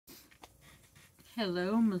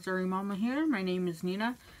Hello, Missouri Mama here. My name is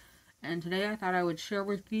Nina, and today I thought I would share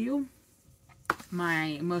with you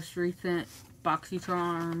my most recent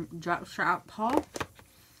Boxycharm drop shop haul.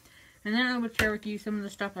 And then I would share with you some of the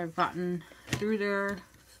stuff I've gotten through their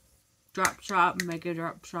drop shop, mega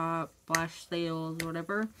drop shop, flash sales,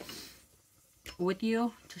 whatever, with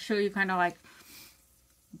you to show you kind of like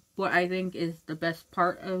what I think is the best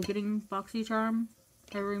part of getting Boxycharm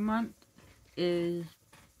every month is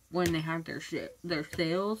when they have their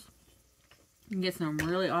sales. You can get some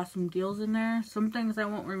really awesome deals in there. Some things I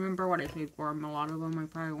won't remember what I paid for them. A lot of them I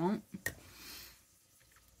probably won't.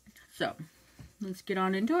 So, let's get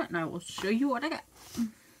on into it and I will show you what I got.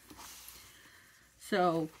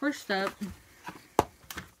 So, first up,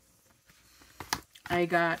 I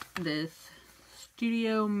got this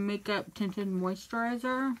Studio Makeup Tinted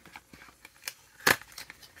Moisturizer.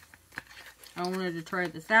 I wanted to try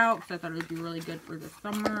this out because I thought it would be really good for the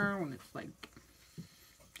summer when it's like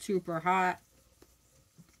super hot.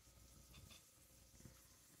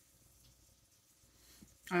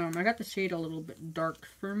 I got the shade a little bit dark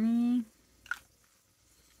for me,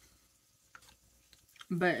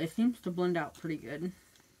 but it seems to blend out pretty good.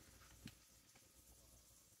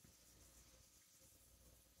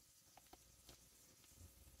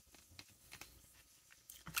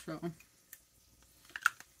 So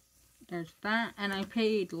there's that, and I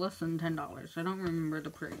paid less than $10. I don't remember the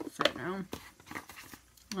price right now.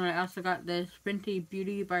 And I also got this Fenty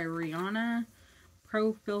Beauty by Rihanna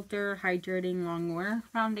Pro Filter Hydrating Long Wear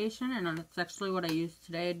Foundation, and that's actually what I used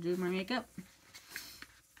today to do my makeup.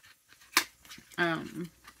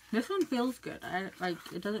 This one feels good.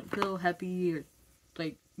 It doesn't feel heavy or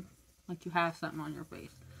like you have something on your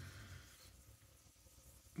face.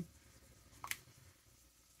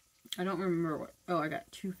 I don't remember what. Oh, I got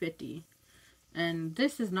 $2.50, and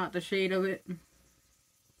this is not the shade of it.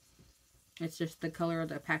 It's just the color of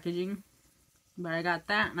the packaging. But I got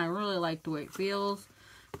that, and I really like the way it feels.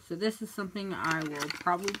 So this is something I will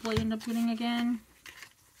probably end up getting again,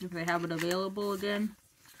 if they have it available again.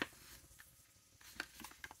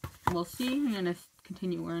 We'll see. I'm going to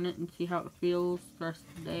continue wearing it and see how it feels the rest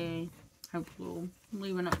of the day. I will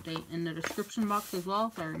leave an update in the description box as well,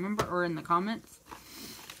 if I remember, or in the comments.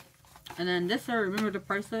 And then this I remember the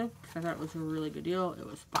price of, because I thought it was a really good deal. It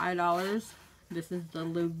was $5. This is the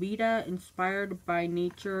Levita Inspired by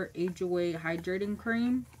Nature Age Away Hydrating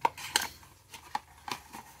Cream.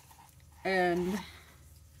 And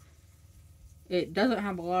it doesn't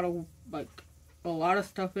have a lot of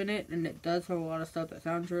stuff in it, and it does have a lot of stuff that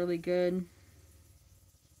sounds really good.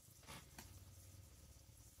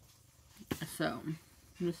 So,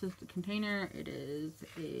 this is the container. It is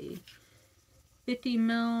a 50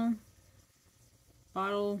 ml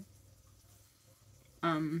bottle.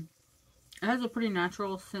 It has a pretty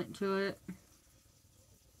natural scent to it.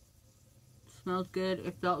 Smells good.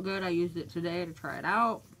 It felt good. I used it today to try it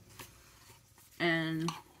out. And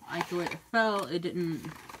I like the way it felt. It didn't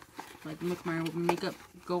like make my makeup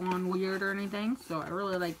go on weird or anything. So I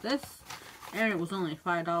really like this. And it was only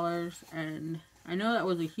 $5. And I know that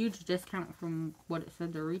was a huge discount from what it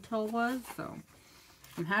said the retail was. So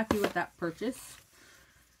I'm happy with that purchase.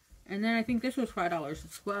 And then I think this was $5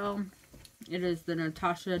 as well. It is the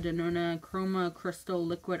Natasha Denona Chroma Crystal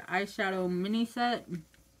Liquid Eyeshadow Mini Set.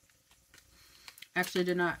 Actually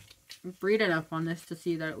did not read enough on this to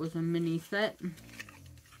see that it was a mini set.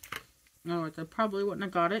 Otherwise I probably wouldn't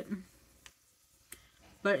have got it.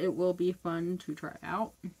 But it will be fun to try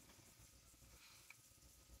out.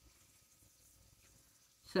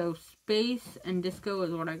 So Space and Disco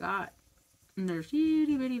is what I got. And there's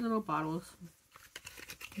itty bitty little bottles.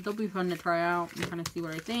 They'll be fun to try out and kind of see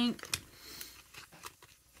what I think.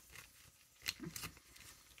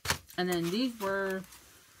 And then these were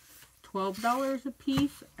 $12 a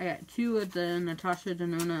piece. I got 2 of the Natasha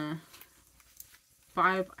Denona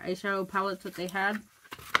 5 eyeshadow palettes that they had.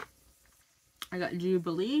 I got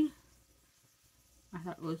Jubilee.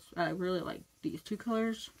 I really like these 2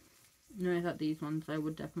 colors. And I thought these ones I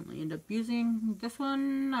would definitely end up using. This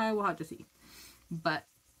one I will have to see. But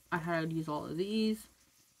I thought I'd use all of these.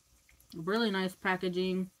 Really nice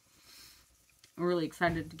packaging. I'm really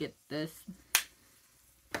excited to get this.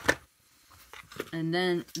 And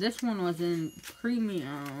then this one was in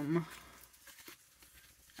premium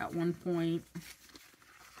at one point,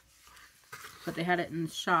 but they had it in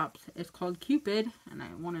the shops. It's called Cupid, and I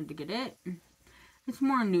wanted to get it. It's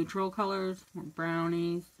more neutral colors, more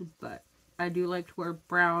brownies, but I do like to wear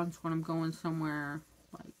browns when I'm going somewhere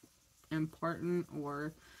like important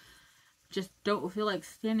or just don't feel like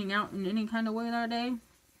standing out in any kind of way that day.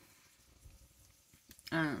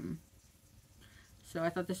 So I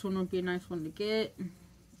thought this one would be a nice one to get.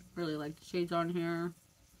 Really like the shades on here.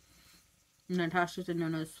 Natasha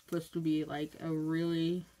Denona is supposed to be like a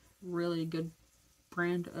really, really good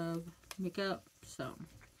brand of makeup. So,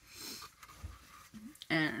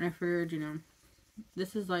 and I figured, you know,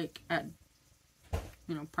 this is like at,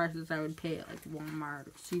 you know, prices I would pay at like Walmart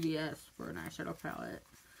or CVS for an eyeshadow palette.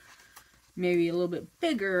 Maybe a little bit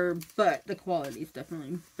bigger, but the quality is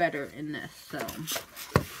definitely better in this. So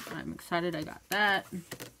I'm excited I got that.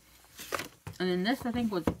 And then this I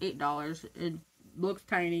think was $8. It looks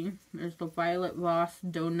tiny. There's the Violet Voss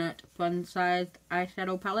Donut Fun Sized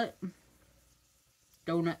Eyeshadow Palette.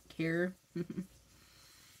 Donut Care.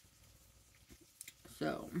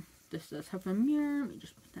 So this does have a mirror. Let me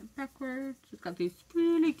just put that backwards. It's got these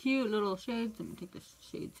really cute little shades. Let me take this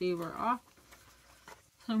shade saver off.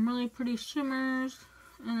 Some really pretty shimmers.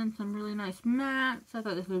 And then some really nice mattes. I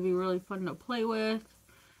thought this would be really fun to play with.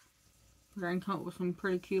 We're going to come up with some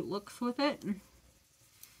pretty cute looks with it.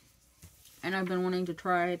 And I've been wanting to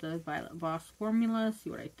try the Violet Voss formula. See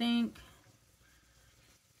what I think.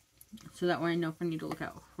 So that way I know if I need to look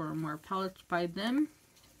out for more palettes by them.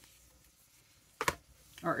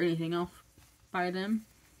 Or anything else by them.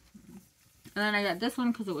 And then I got this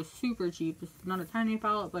one because it was super cheap. It's not a tiny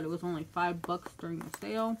palette, but it was only $5 during the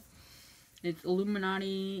sale. It's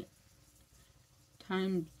Illuminati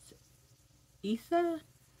times Issa?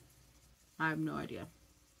 I have no idea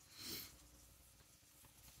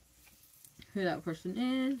who that person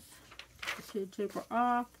is. Take the shade taper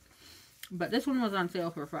off. But this one was on sale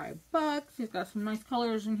for $5. It's got some nice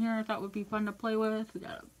colors in here I thought would be fun to play with. We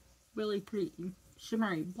got a really pretty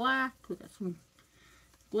shimmery black. We got some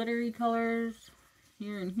glittery colors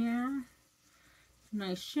here and here. Some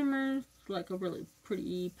nice shimmers, like a really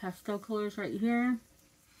pretty pastel colors right here.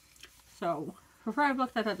 So for $5,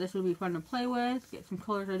 I thought this would be fun to play with. Get some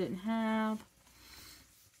colors I didn't have.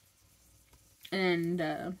 And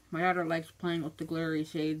my daughter likes playing with the glittery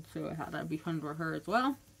shades, so I thought that'd be fun for her as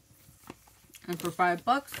well. And for $5,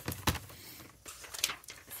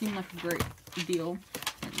 seemed like a great deal.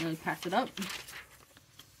 Didn't really pass it up.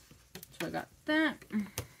 So I got that. And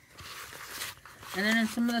then in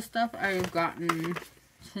some of the stuff I've gotten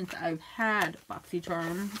since I've had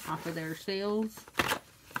Boxycharm off of their sales.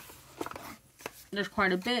 There's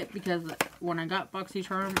quite a bit because when I got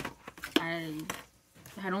Boxycharm, I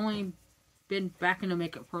had only been back into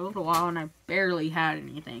makeup for a little while and I barely had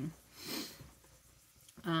anything.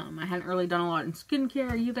 I hadn't really done a lot in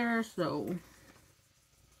skincare either, so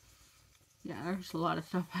yeah, there's a lot of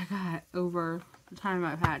stuff I got over the time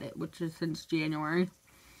I've had it, which is since January,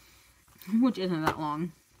 which isn't that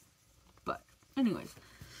long. But anyways,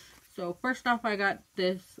 so first off I got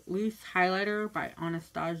this loose highlighter by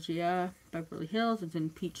Anastasia Beverly Hills. It's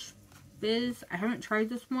in Peach Fizz. I haven't tried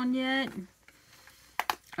this one yet.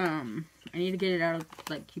 I need to get it out of,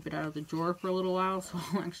 like, keep it out of the drawer for a little while so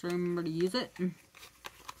I'll actually remember to use it.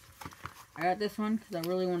 I got this one because I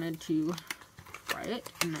really wanted to try it,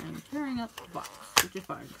 and I'm tearing up the box, which is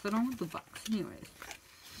fine because I don't want the box anyways.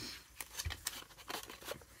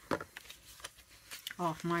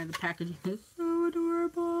 Oh my, the packaging is so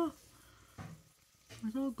adorable.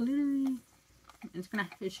 It's all glittery.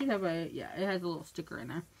 It should have a, yeah, it has a little sticker in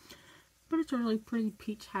there. But it's a really pretty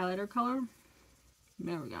peach highlighter color.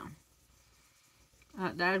 There we go.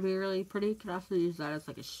 That would be really pretty. Could also use that as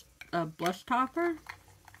like a blush topper.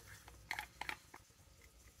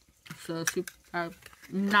 So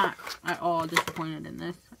not at all disappointed in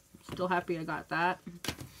this. Still happy I got that.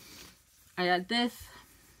 I got this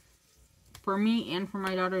for me and for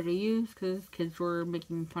my daughter to use because kids were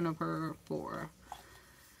making fun of her for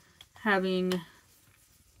having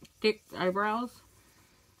thick eyebrows.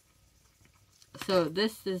 So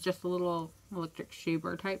this is just a little electric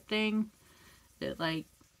shaver type thing. It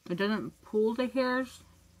doesn't pull the hairs.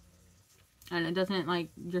 And it doesn't, like,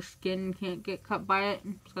 your skin can't get cut by it.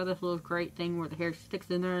 It's got this little great thing where the hair sticks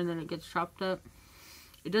in there and then it gets chopped up.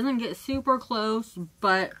 It doesn't get super close,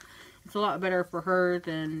 but it's a lot better for her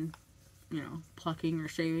than, you know, plucking or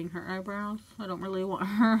shaving her eyebrows. I don't really want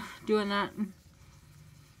her doing that.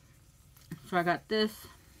 So I got this.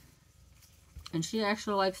 And she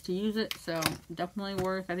actually likes to use it, so definitely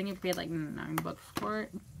worth. I think I paid like $9 for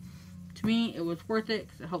it. To me, it was worth it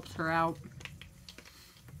because it helps her out.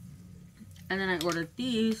 And then I ordered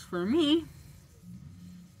these for me.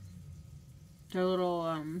 They're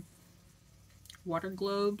little water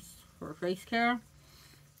globes for face care.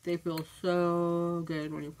 They feel so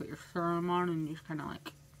good when you put your serum on and you just kind of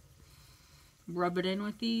like rub it in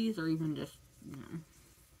with these, or even just, you know,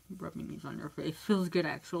 rubbing these on your face. Feels good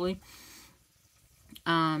actually.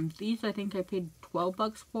 These I think I paid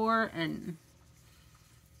 $12 for, and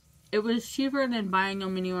It was cheaper than buying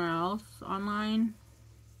them anywhere else online,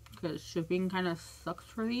 because shipping kind of sucks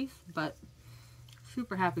for these, but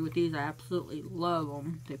super happy with these. I absolutely love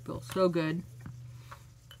them. They feel so good,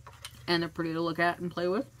 and they're pretty to look at and play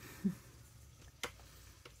with.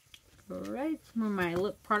 Alright, some of my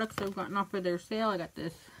lip products I've gotten off of their sale. I got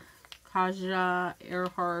this Kaja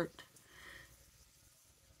Earhart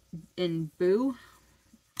in Boo.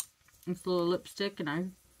 It's a little lipstick,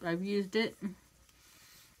 and I've used it.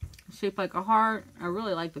 Shaped like a heart. I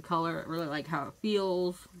really like the color. I really like how it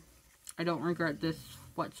feels. I don't regret this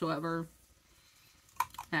whatsoever.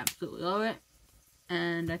 I absolutely love it.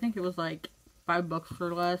 And I think it was like $5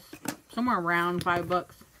 or less. Somewhere around $5.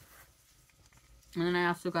 And then I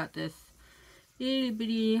also got this itty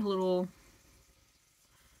bitty little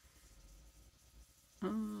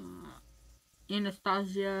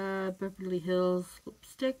Anastasia Beverly Hills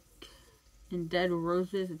lipstick in Dead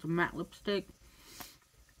Roses. It's a matte lipstick.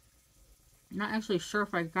 I'm not actually sure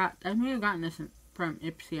if I may have gotten this from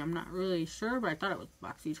Ipsy. I'm not really sure, but I thought it was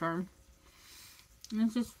Boxycharm. And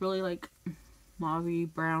it's just really like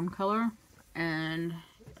mauve brown color. And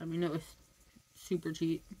I mean, it was super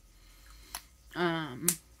cheap. I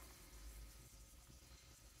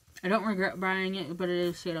don't regret buying it, but it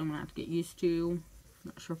is shade I'm gonna have to get used to.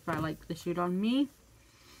 Not sure if I like the shade on me.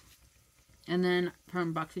 And then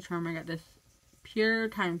from Boxycharm, I got this Pure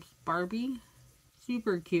Times Barbie.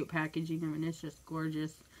 Super cute packaging. I mean, it's just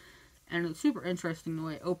gorgeous. And it's super interesting the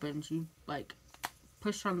way it opens. You like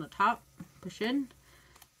push on the top, push in,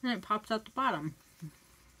 and it pops out the bottom.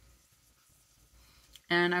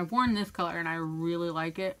 And I've worn this color and I really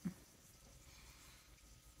like it.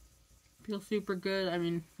 Feels super good. I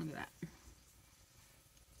mean, look at that.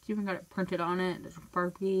 It's even got it printed on it. There's a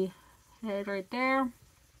Barbie head right there.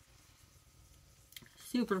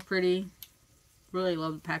 Super pretty. Really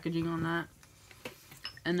love the packaging on that.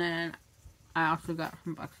 And then I also got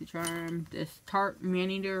from Boxycharm this Tarte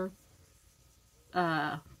Manicure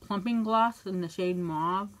plumping gloss in the shade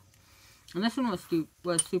Mauve. And this one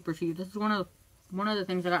was super cheap. This is one of the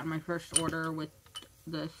things I got in my first order with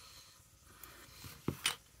this.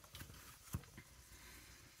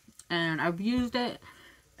 And I've used it,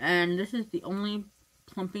 and this is the only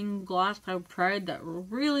plumping gloss I've tried that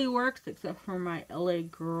really works, except for my LA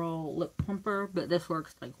Girl lip plumper, but this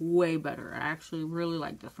works like way better. I actually really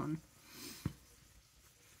like this one.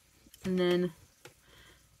 And then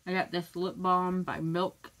I got this lip balm by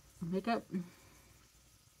Milk Makeup.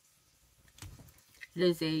 It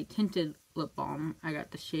is a tinted lip balm. I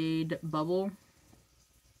got the shade Bubble,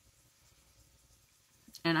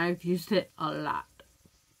 and I've used it a lot.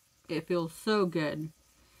 It feels so good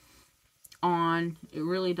on. It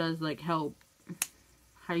really does like help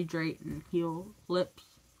hydrate and heal lips.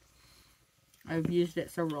 I've used it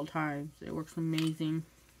several times. It works amazing.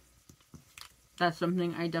 That's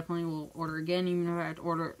something I definitely will order again, even if I had to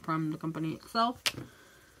order it from the company itself.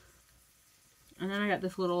 And then I got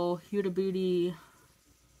this little Huda Beauty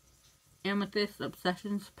Amethyst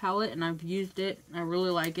Obsessions palette, and I've used it. I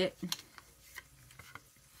really like it.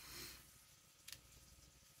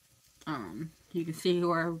 You can see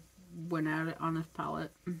where I went at it on this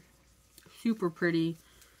palette. Super pretty.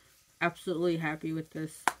 Absolutely happy with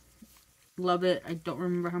this. Love it. I don't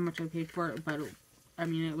remember how much I paid for it, but I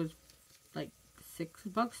mean, it was like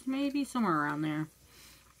 $6 maybe, somewhere around there.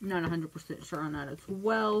 I'm not 100% sure on that as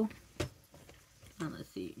well. Let's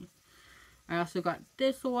see. I also got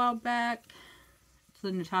this a while back. It's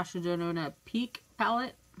the Natasha Denona Peak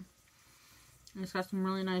palette. And it's got some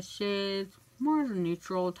really nice shades. More of a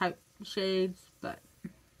neutral type shades, but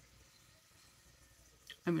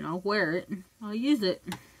I mean, I'll wear it. I'll use it.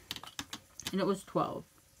 And it was $12.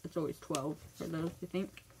 It's always $12 for those, I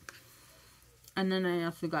think. And then I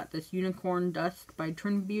also got this Unicorn Dust by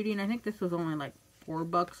Trin Beauty, and I think this was only like $4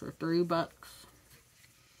 or $3.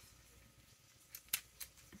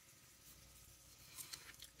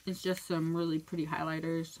 It's just some really pretty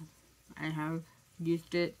highlighters. I have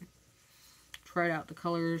used it. Tried out the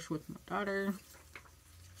colors with my daughter.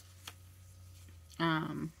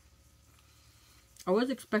 I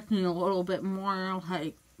was expecting a little bit more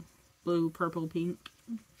like blue, purple, pink,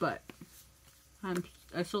 but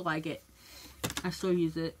I still like it. I still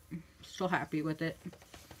use it. Still happy with it.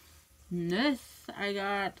 And this I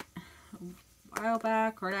got a while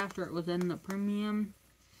back, right after it was in the premium.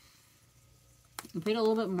 I paid a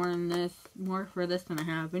little bit more for this than I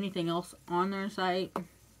have anything else on their site.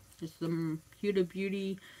 It's the Huda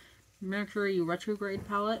Beauty Mercury Retrograde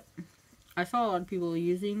palette. I saw a lot of people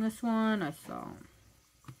using this one. I saw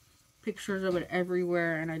pictures of it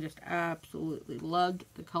everywhere, and I just absolutely loved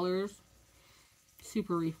the colors.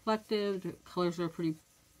 Super reflective. The colors are pretty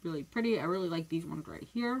really pretty. I really like these ones right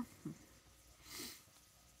here.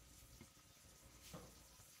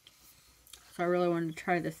 So I really wanted to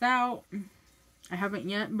try this out. I haven't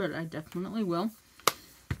yet, but I definitely will.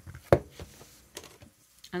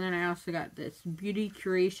 And then I also got this Beauty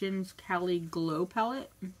Creations Cali Glow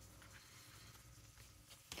Palette.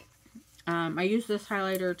 I used this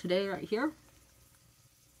highlighter today right here.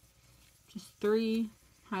 Just 3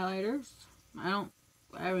 highlighters. I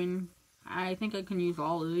think I can use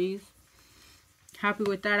all of these. Happy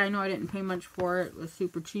with that. I know I didn't pay much for it. It was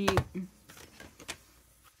super cheap.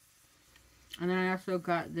 And then I also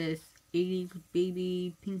got this 80s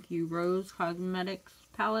Baby Pinky Rose Cosmetics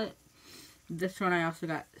palette. This one I also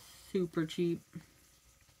got super cheap.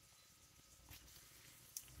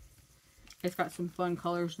 It's got some fun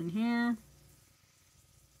colors in here.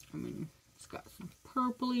 I mean, it's got some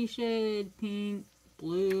purpley shade, pink,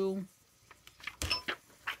 blue.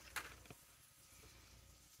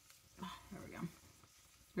 Oh, there we go.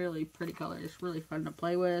 Really pretty colors. Really fun to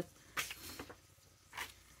play with.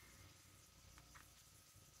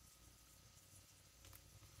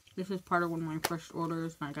 This is part of one of my first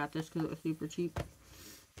orders, and I got this because it was super cheap.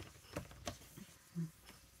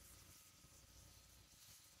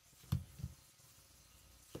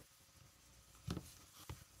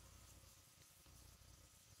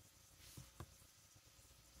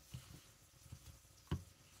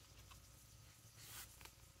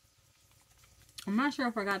 I'm not sure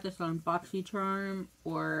if I got this on Boxycharm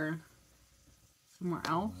or somewhere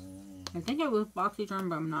else. I think it was Boxycharm,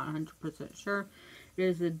 but I'm not 100% sure. It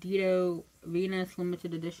is the Dido Venus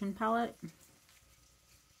Limited Edition palette.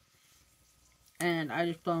 And I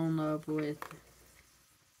just fell in love with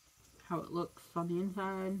how it looks on the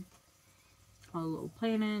inside. All the little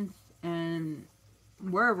planets. And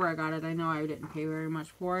wherever I got it, I know I didn't pay very much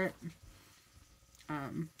for it.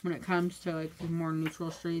 When it comes to like the more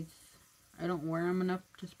neutral shades, I don't wear them enough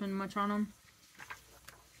to spend much on them.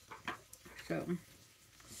 So,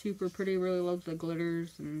 super pretty. Really love the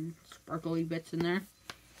glitters and sparkly bits in there.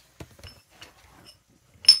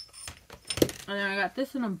 And then I got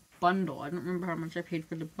this in a bundle. I don't remember how much I paid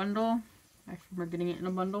for the bundle. I remember getting it in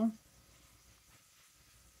a bundle.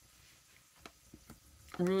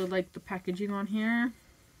 I really like the packaging on here.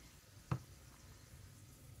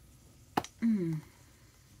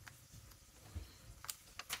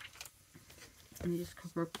 Let me just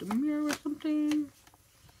cover up the mirror with something.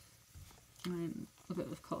 And look at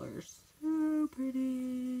those colors. So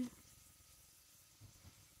pretty.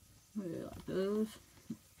 Really like those.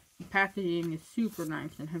 The packaging is super nice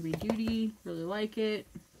and heavy duty. Really like it.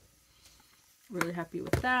 Really happy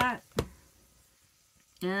with that.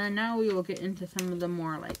 And now we will get into some of the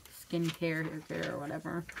more like skincare, hair care, or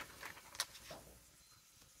whatever.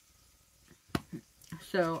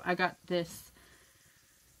 So I got this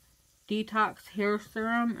detox hair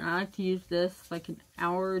serum, and I like to use this like an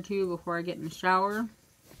hour or two before I get in the shower.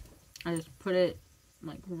 I just put it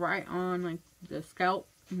like right on like the scalp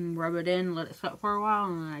and rub it in, let it set for a while,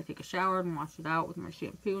 and then I take a shower and wash it out with my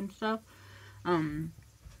shampoo and stuff.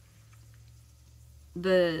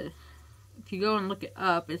 If you go and look it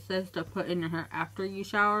up, it says to put in your hair after you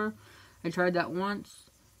shower. I tried that once.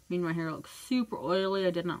 Made my hair look super oily. I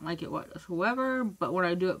did not like it whatsoever. But when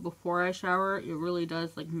I do it before I shower, it really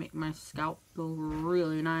does like make my scalp feel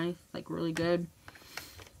really nice, like really good.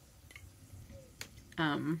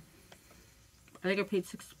 I think I paid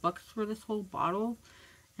 $6 for this whole bottle,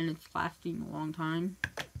 and it's lasting a long time.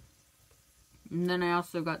 And then I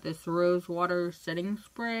also got this rose water setting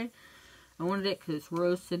spray. I wanted it because it's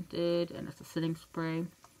rose scented and it's a setting spray,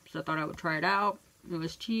 so I thought I would try it out. It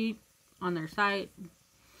was cheap on their site.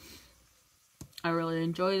 I really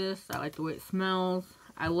enjoy this. I like the way it smells.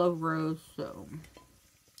 I love rose, so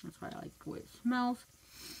that's why I like the way it smells.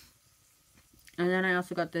 And then I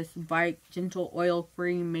also got this Bike Gentle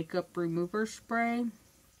Oil-Free Makeup Remover Spray.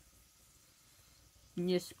 You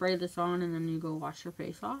just spray this on and then you go wash your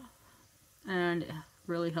face off. And it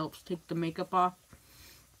really helps take the makeup off.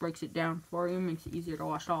 Breaks it down for you. Makes it easier to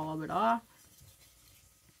wash all of it off.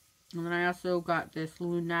 And then I also got this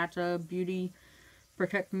Lunata Beauty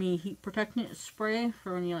Protect Me Heat Protectant Spray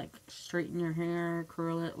for when you like straighten your hair,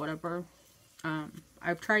 curl it, whatever.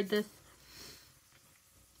 I've tried this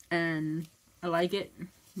and I like it.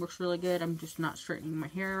 Works really good. I'm just not straightening my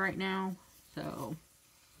hair right now, so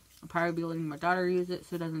I'll probably be letting my daughter use it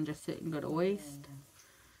so it doesn't just sit and go to waste.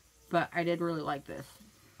 But I did really like this.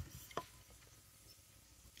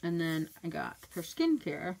 And then I got for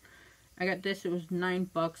skincare, I got this. It was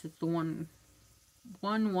 $9. It's the 111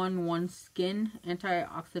 Skin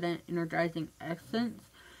Antioxidant Energizing Essence.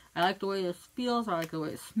 I like the way this feels. I like the way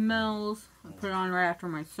it smells. I put it on right after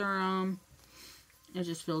my serum. It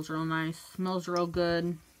just feels real nice. Smells real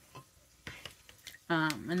good.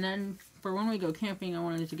 And then for when we go camping, I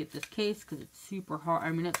wanted to get this case because it's super hard.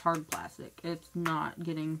 I mean, it's hard plastic. It's not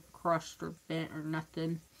getting crushed or bent or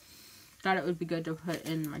nothing. Thought it would be good to put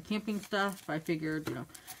in my camping stuff. I figured, you know,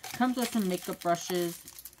 it comes with some makeup brushes.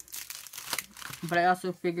 But I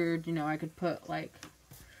also figured, you know, I could put, like,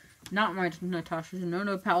 not my Natasha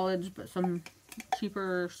Denona palettes, but some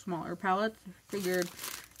cheaper, smaller palettes. I figured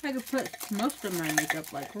I could put most of my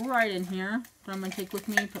makeup, like, right in here. So I'm going to take with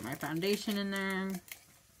me, put my foundation in there,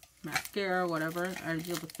 mascara, whatever. I was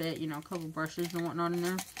able to fit, you know, a couple brushes and whatnot in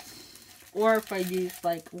there. Or if I use,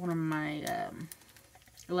 like, one of my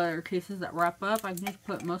leather cases that wrap up, I can just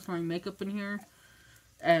put most of my makeup in here.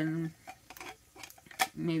 And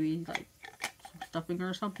maybe, like, some stuffing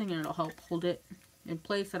or something, and it'll help hold it in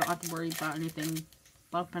place. I don't have to worry about anything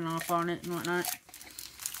bumping off on it and whatnot.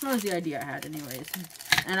 That was the idea I had anyways.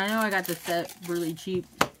 And I know I got this set really cheap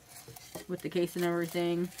with the case and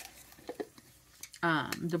everything.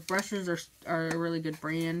 The brushes are a really good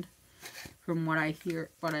brand from what I've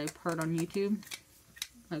heard on YouTube.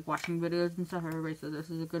 Like watching videos and stuff, everybody says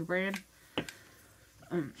this is a good brand.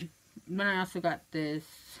 Then I also got this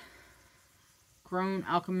Grown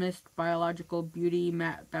Alchemist Biological Beauty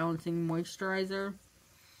Matte Balancing Moisturizer.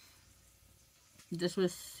 This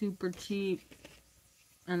was super cheap.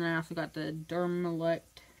 And then I also got the Dermalect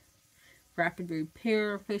Rapid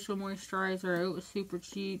Repair Facial Moisturizer. It was super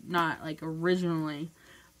cheap. Not like originally,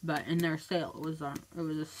 but in their sale it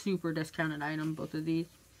was a super discounted item, both of these.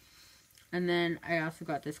 And then I also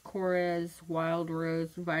got this Korres Wild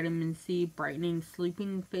Rose Vitamin C Brightening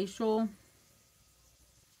Sleeping Facial.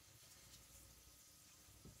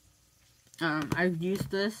 I've used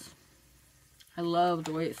this. I love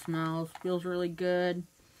the way it smells. Feels really good.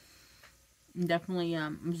 Definitely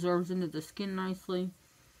absorbs into the skin nicely.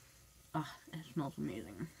 It smells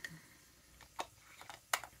amazing.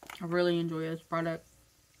 I really enjoy this product.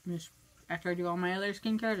 Just after I do all my other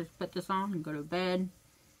skincare, just put this on and go to bed.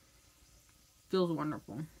 Feels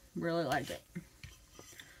wonderful. Really like it.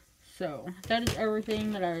 So that is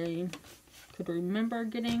everything that I could remember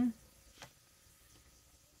getting.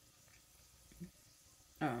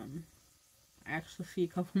 I actually see a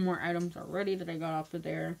couple more items already that I got off of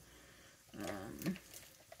there.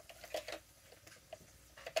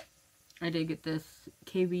 I did get this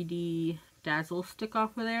KVD Dazzle stick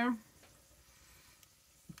off of there.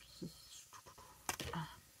 This is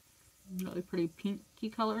really pretty pinky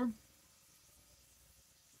color.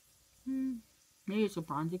 Maybe it's a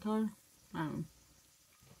bronzy color. I don't know.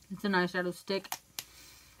 It's a nice shadow stick.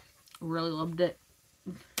 Really loved it.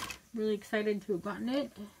 Really excited to have gotten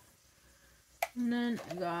it. And then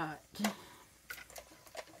I got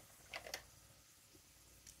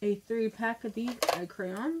a 3-pack of these eye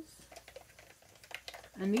crayons.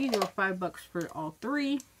 And these were $5 for all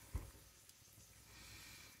 3.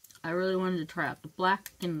 I really wanted to try out the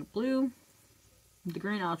black and the blue. The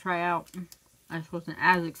green I'll try out. I just wasn't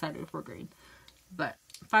as excited for green. But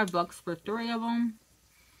 $5 for 3 of them.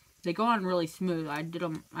 They go on really smooth. I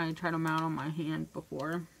tried them out on my hand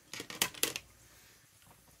before.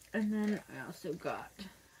 And then I also got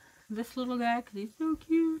this little guy because he's so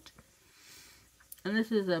cute. And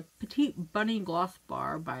this is a Petite Bunny Gloss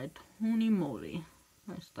Bar by Tony Moly.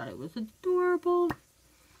 I just thought it was adorable.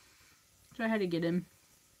 So I had to get him.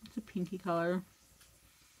 It's a pinky color.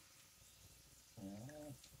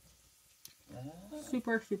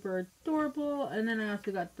 Super, super adorable. And then I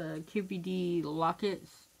also got the QVD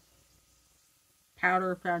Lockets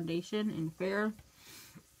Powder Foundation in Fair.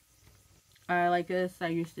 I like this. I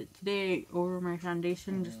used it today over my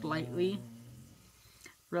foundation just lightly.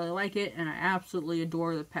 Really like it, and I absolutely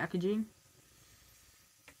adore the packaging.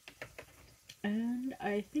 And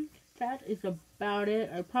I think that is about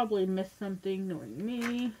it. I probably missed something, knowing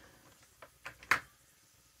me.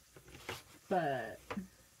 But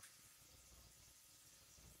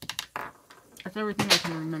that's everything I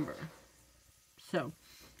can remember. So,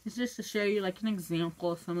 it's just to show you like an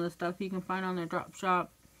example of some of the stuff you can find on their drop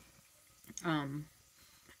shop.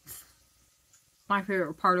 My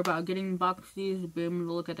favorite part about getting Boxy is being able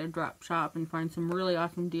to look at their drop shop and find some really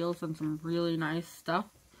awesome deals on some really nice stuff.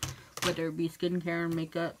 Whether it be skincare,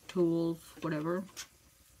 makeup, tools, whatever.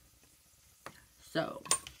 So,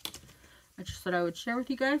 I just thought I would share with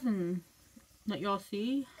you guys and let y'all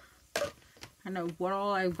see kind of what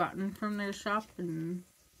all I've gotten from their shop and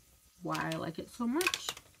why I like it so much.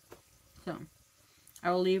 So, I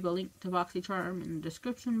will leave a link to Boxycharm in the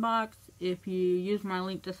description box. If you use my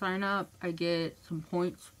link to sign up, I get some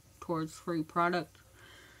points towards free product.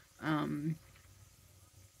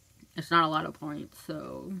 It's not a lot of points,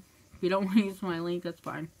 so if you don't want to use my link, that's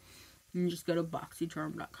fine. You can just go to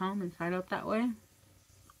Boxycharm.com and sign up that way.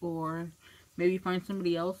 Or maybe find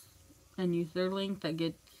somebody else and use their link that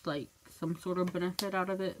gets like some sort of benefit out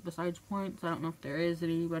of it besides points. I don't know if there is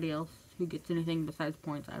anybody else who gets anything besides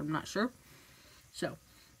points. I'm not sure. So,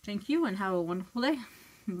 thank you and have a wonderful day.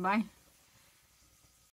 Bye.